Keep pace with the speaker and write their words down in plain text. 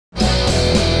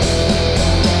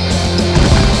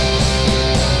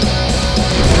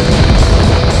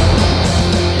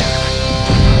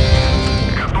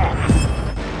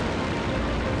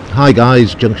Hi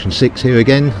guys, Junction 6 here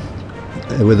again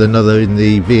with another in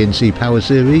the VNC Power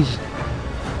series.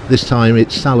 This time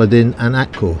it's Saladin and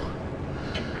Atkaw.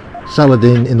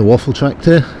 Saladin in the waffle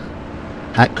tractor,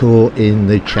 Atkaw in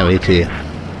the charioteer.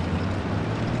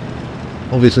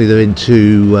 Obviously they're in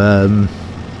two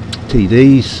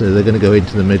TDs, so they're going to go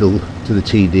into the middle to the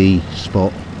TD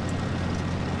spot.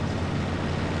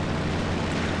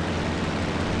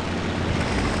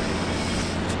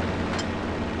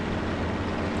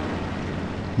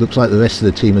 Looks like the rest of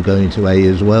the team are going to A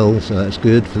as well, so that's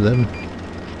good for them.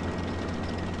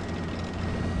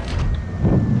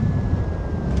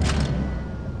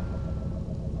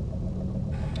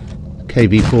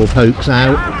 KB4 pokes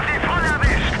out,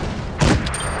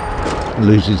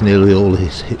 loses nearly all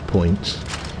his hit points.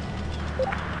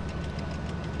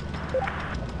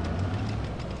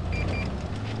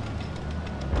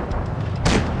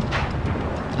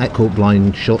 Atkaw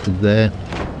blind shotted there.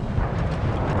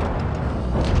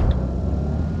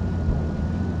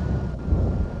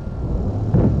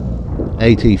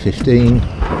 AT-15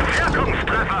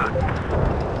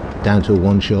 down to a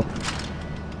one shot.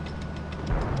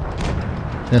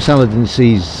 Now Saladin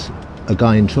sees a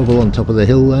guy in trouble on top of the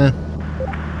hill there,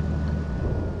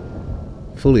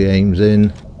 fully aims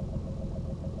in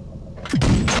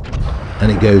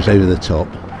and it goes over the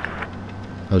top.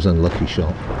 That was an unlucky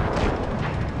shot.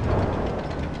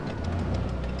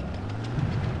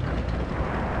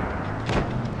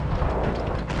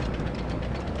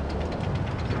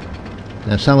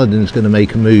 Now Saladin's going to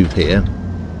make a move here.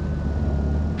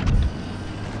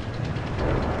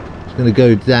 He's going to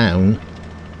go down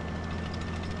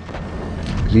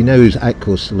because he knows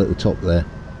Atkaw's still at the top there.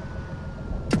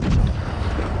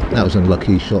 That was an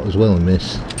unlucky shot as well and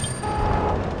miss.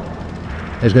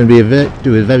 He's going to be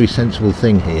do a very sensible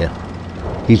thing here.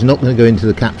 He's not going to go into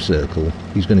the cap circle.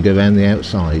 He's going to go around the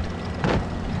outside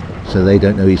so they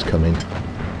don't know he's coming.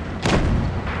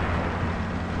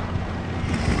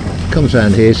 Comes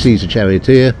around here, sees a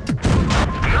charioteer,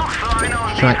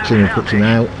 tracks him and puts him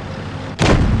out.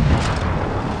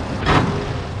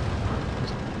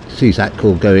 Sees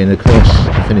Atkaw going across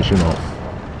to finish him off.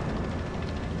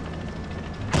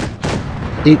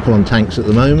 Equal on tanks at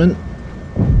the moment.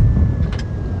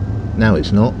 Now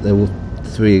it's not, there were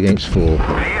 3 against 4.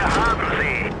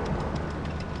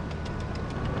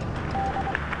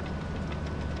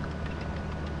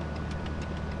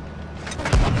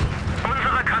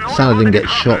 Saladin gets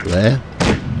shot there.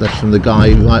 That's from the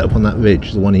guy right up on that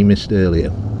ridge, the one he missed earlier.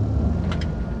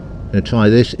 Gonna try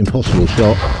this, impossible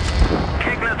shot.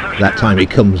 That time he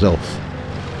comes off.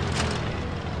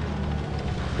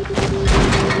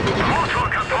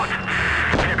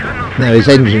 Now his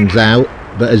engine's out,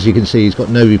 but as you can see he's got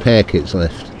no repair kits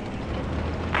left.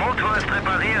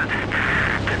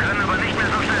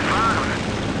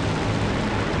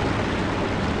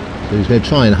 So he's going to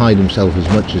try and hide himself as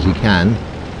much as he can.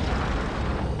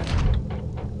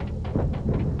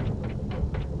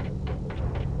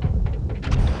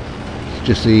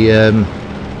 Just the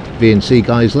VNC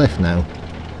guys left now.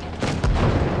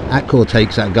 Atkaw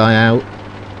takes that guy out.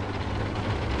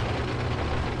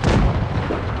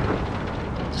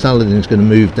 Saladin's going to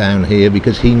move down here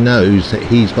because he knows that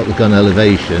he's got the gun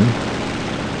elevation,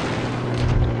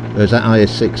 whereas that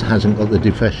IS-6 hasn't got the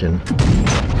depression.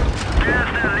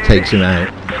 Takes him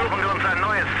out.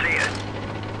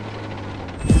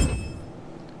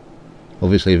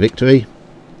 Obviously a victory.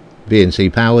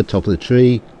 VNC Power, top of the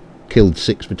tree. Killed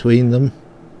 6 between them.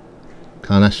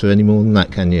 Can't ask for any more than that,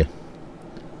 can you?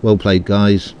 Well played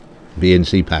guys.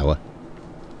 VNC Power.